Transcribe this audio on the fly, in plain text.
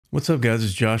What's up, guys?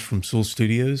 It's Josh from Soul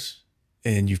Studios,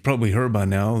 and you've probably heard by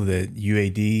now that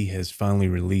UAD has finally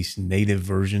released native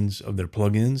versions of their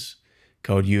plugins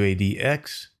called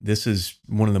UADx. This is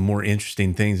one of the more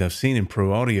interesting things I've seen in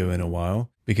pro audio in a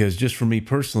while, because just for me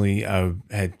personally, I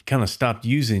had kind of stopped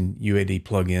using UAD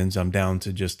plugins. I'm down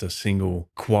to just a single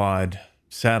quad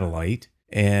satellite.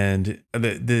 And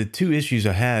the two issues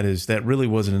I had is that really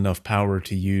wasn't enough power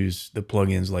to use the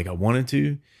plugins like I wanted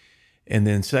to. And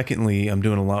then secondly, I'm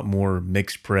doing a lot more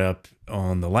mix prep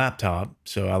on the laptop.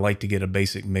 So I like to get a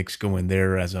basic mix going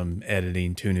there as I'm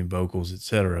editing, tuning vocals,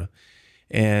 etc.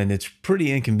 And it's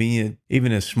pretty inconvenient,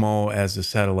 even as small as the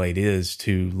satellite is,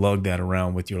 to lug that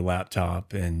around with your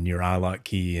laptop and your iLock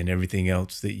key and everything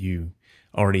else that you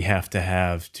already have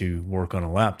to work on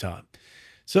a laptop.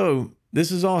 So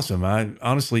this is awesome. I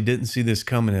honestly didn't see this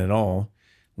coming at all.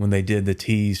 When they did the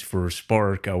tease for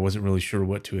Spark, I wasn't really sure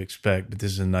what to expect, but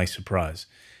this is a nice surprise.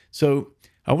 So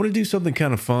I want to do something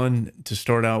kind of fun to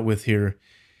start out with here.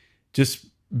 Just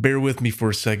bear with me for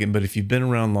a second, but if you've been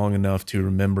around long enough to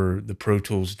remember the Pro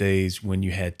Tools days when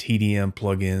you had TDM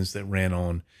plugins that ran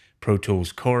on Pro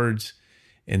Tools cards,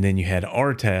 and then you had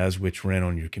RTAS, which ran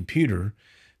on your computer,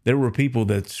 there were people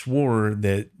that swore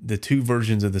that the two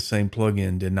versions of the same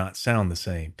plugin did not sound the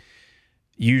same.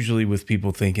 Usually with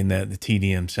people thinking that the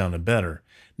TDM sounded better.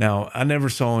 Now, I never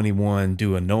saw anyone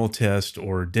do a null test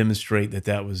or demonstrate that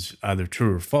that was either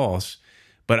true or false,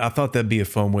 but I thought that'd be a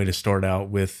fun way to start out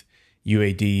with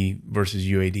UAD versus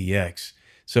UADx.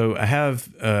 So I have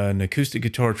an acoustic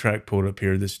guitar track pulled up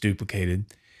here that's duplicated.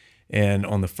 And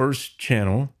on the first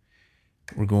channel,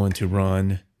 we're going to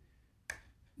run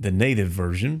the native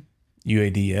version,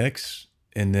 UADx.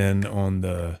 And then on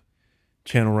the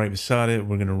channel right beside it,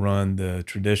 we're going to run the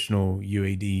traditional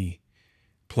UAD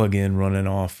plugin running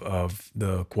off of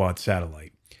the quad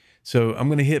satellite. So I'm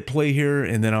going to hit play here,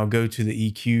 and then I'll go to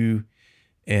the EQ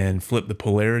and flip the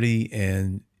polarity.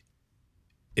 And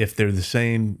if they're the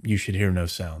same, you should hear no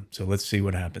sound. So let's see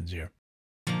what happens here.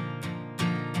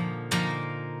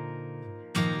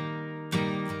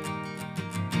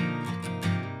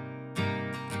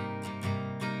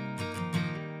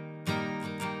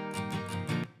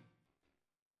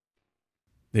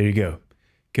 There you go.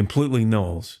 Completely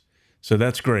nulls. So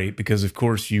that's great because, of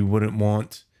course, you wouldn't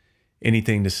want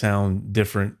anything to sound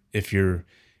different if you're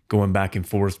going back and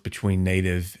forth between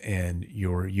native and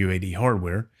your UAD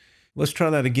hardware. Let's try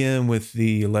that again with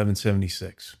the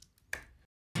 1176.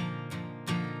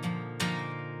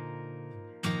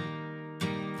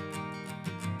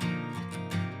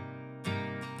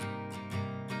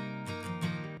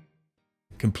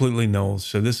 Completely nulls.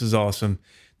 So this is awesome.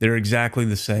 They're exactly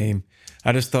the same.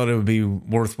 I just thought it would be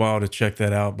worthwhile to check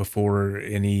that out before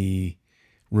any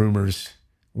rumors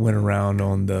went around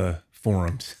on the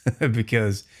forums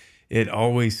because it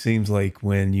always seems like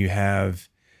when you have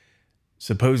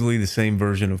supposedly the same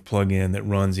version of plugin that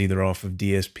runs either off of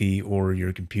DSP or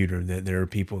your computer, that there are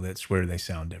people that swear they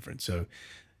sound different. So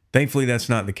thankfully that's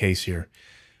not the case here.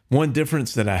 One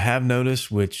difference that I have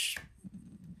noticed, which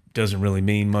doesn't really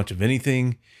mean much of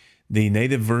anything, the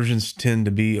native versions tend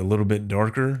to be a little bit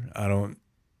darker. I don't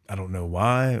know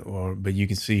why, but you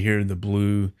can see here the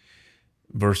blue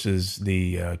versus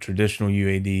the traditional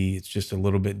UAD. It's just a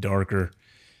little bit darker.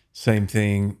 Same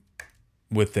thing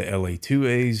with the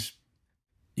LA2As.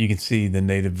 You can see the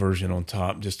native version on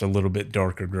top, just a little bit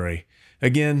darker gray.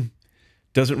 Again,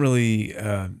 doesn't really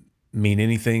mean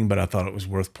anything, but I thought it was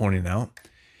worth pointing out.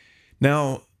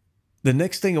 Now, the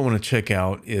next thing I want to check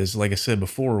out is, like I said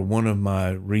before, one of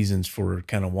my reasons for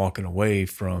kind of walking away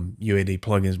from UAD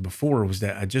plugins before was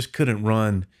that I just couldn't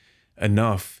run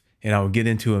enough, and I would get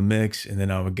into a mix and then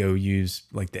I would go use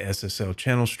like the SSL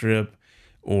channel strip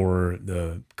or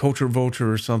the Culture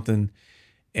Vulture or something,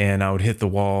 and I would hit the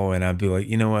wall and I'd be like,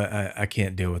 you know what, I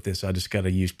can't deal with this. I just got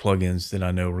to use plugins that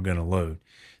I know are going to load.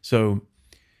 So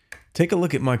take a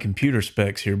look at my computer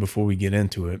specs here before we get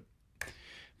into it.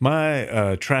 My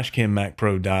Trashcan Mac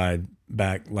Pro died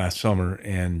back last summer,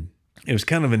 and it was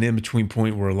kind of an in-between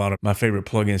point where a lot of my favorite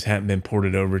plugins hadn't been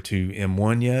ported over to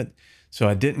M1 yet. So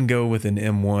I didn't go with an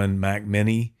M1 Mac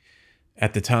Mini.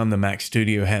 At the time, the Mac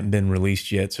Studio hadn't been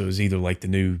released yet, so it was either like the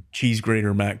new cheese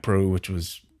grater Mac Pro, which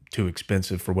was too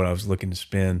expensive for what I was looking to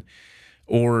spend,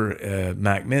 or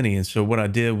Mac Mini. And so what I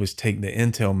did was take the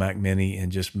Intel Mac Mini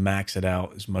and just max it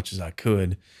out as much as I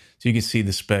could. So you can see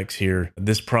the specs here.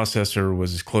 This processor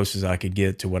was as close as I could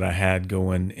get to what I had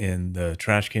going in the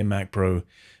Trashcan Mac Pro.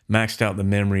 Maxed out the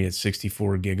memory at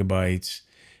 64 gigabytes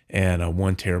and a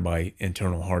 1 terabyte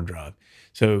internal hard drive.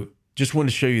 So just wanted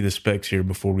to show you the specs here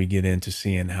before we get into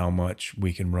seeing how much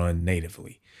we can run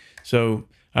natively. So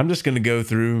I'm just going to go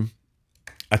through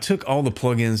I took all the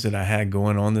plugins that I had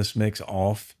going on this mix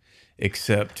off,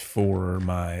 except for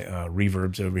my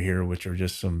reverbs over here, which are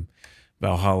just some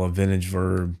Valhalla vintage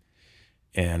verb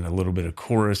and a little bit of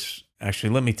chorus.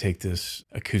 Actually, let me take this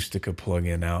Acoustica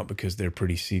plugin out because they're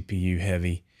pretty CPU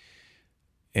heavy.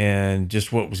 And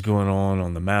just what was going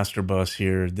on the master bus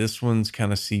here. This one's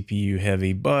kind of CPU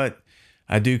heavy, but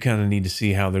I do kind of need to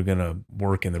see how they're going to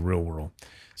work in the real world.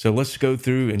 So let's go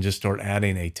through and just start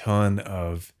adding a ton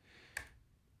of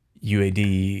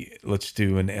UAD. Let's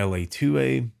do an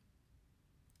LA2A.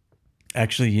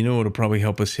 Actually, you know what'll probably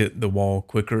help us hit the wall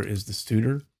quicker is the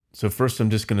Studer. So first I'm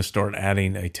just going to start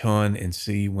adding a ton and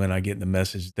see when I get the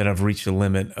message that I've reached the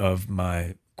limit of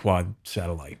my quad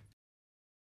satellite.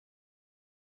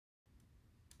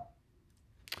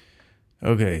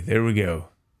 Okay, there we go.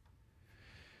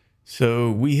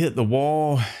 So we hit the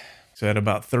wall. So at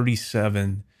about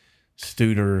 37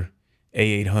 Studer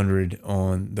A800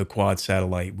 on the quad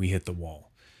satellite, we hit the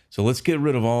wall. So let's get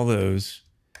rid of all those.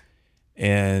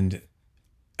 And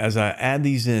as I add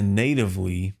these in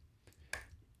natively,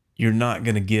 you're not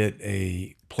going to get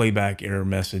a playback error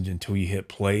message until you hit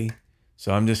play.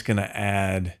 So I'm just going to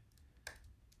add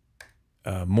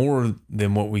more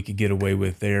than what we could get away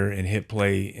with there and hit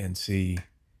play and see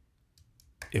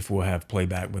if we'll have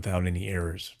playback without any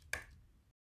errors.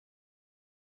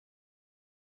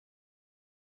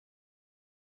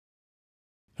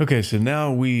 Okay, so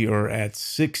now we are at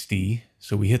 60.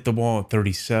 So we hit the wall at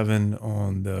 37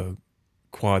 on the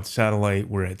quad satellite.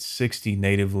 We're at 60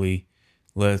 natively.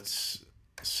 Let's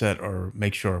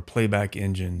make sure our playback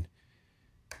engine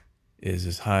is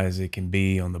as high as it can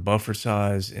be on the buffer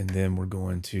size. And then we're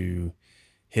going to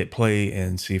hit play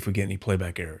and see if we get any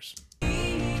playback errors.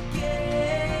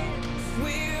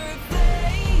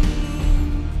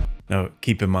 Now,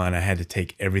 keep in mind, I had to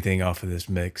take everything off of this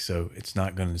mix, so it's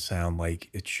not going to sound like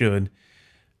it should.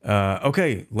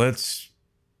 Okay, let's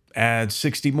add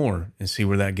 60 more and see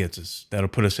where that gets us. That'll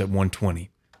put us at 120.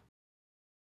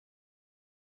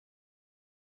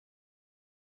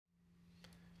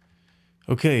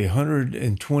 Okay,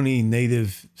 120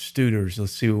 native Studers.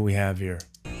 Let's see what we have here.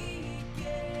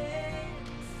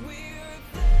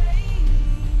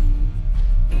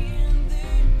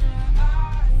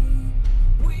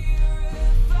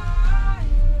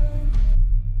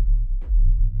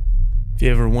 If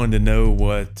you ever wanted to know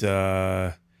what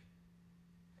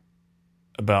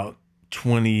about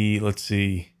 20, let's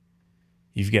see,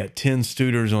 you've got 10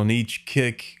 Studers on each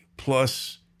kick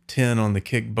plus 10 on the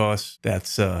kick bus.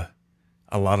 That's a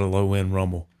lot of low end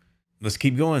rumble. Let's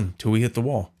keep going till we hit the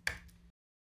wall.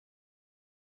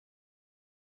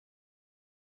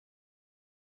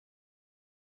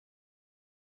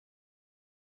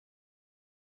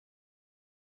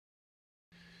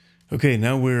 Okay,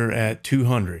 now we're at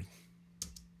 200.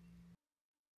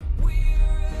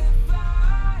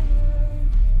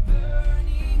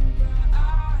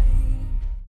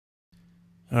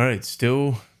 All right,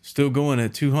 still going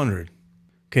at 200.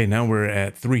 Okay, now we're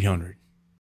at 300.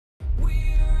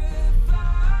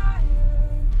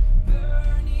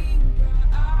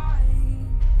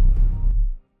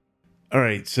 All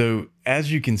right, so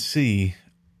as you can see,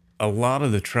 a lot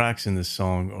of the tracks in this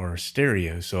song are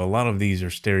stereo. So a lot of these are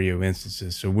stereo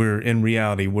instances. So in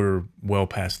reality, we're well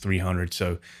past 300.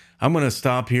 So I'm going to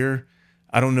stop here.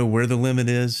 I don't know where the limit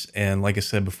is. And like I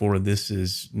said before, this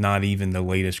is not even the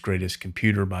latest, greatest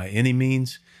computer by any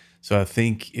means. So I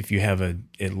think if you have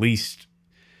at least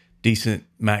decent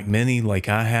Mac Mini like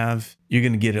I have, you're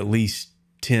going to get at least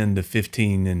 10 to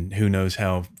 15 and who knows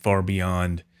how far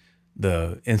beyond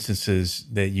the instances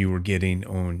that you were getting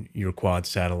on your quad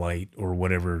satellite or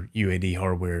whatever UAD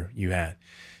hardware you had.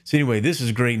 So anyway, this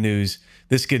is great news.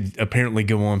 This could apparently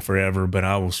go on forever, but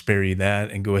I will spare you that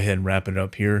and go ahead and wrap it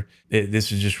up here.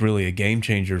 This is just really a game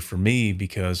changer for me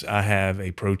because I have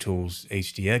a Pro Tools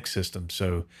HDX system.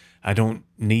 So I don't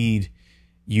need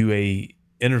UA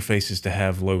interfaces to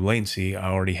have low latency.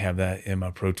 I already have that in my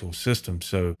Pro Tools system.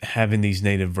 So having these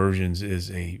native versions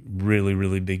is a really,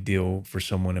 really big deal for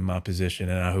someone in my position.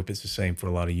 And I hope it's the same for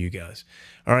a lot of you guys.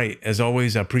 All right. As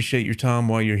always, I appreciate your time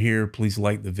while you're here. Please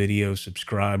like the video,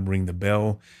 subscribe, ring the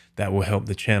bell. That will help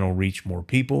the channel reach more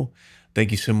people. Thank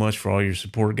you so much for all your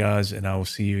support, guys. And I will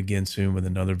see you again soon with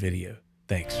another video.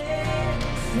 Thanks.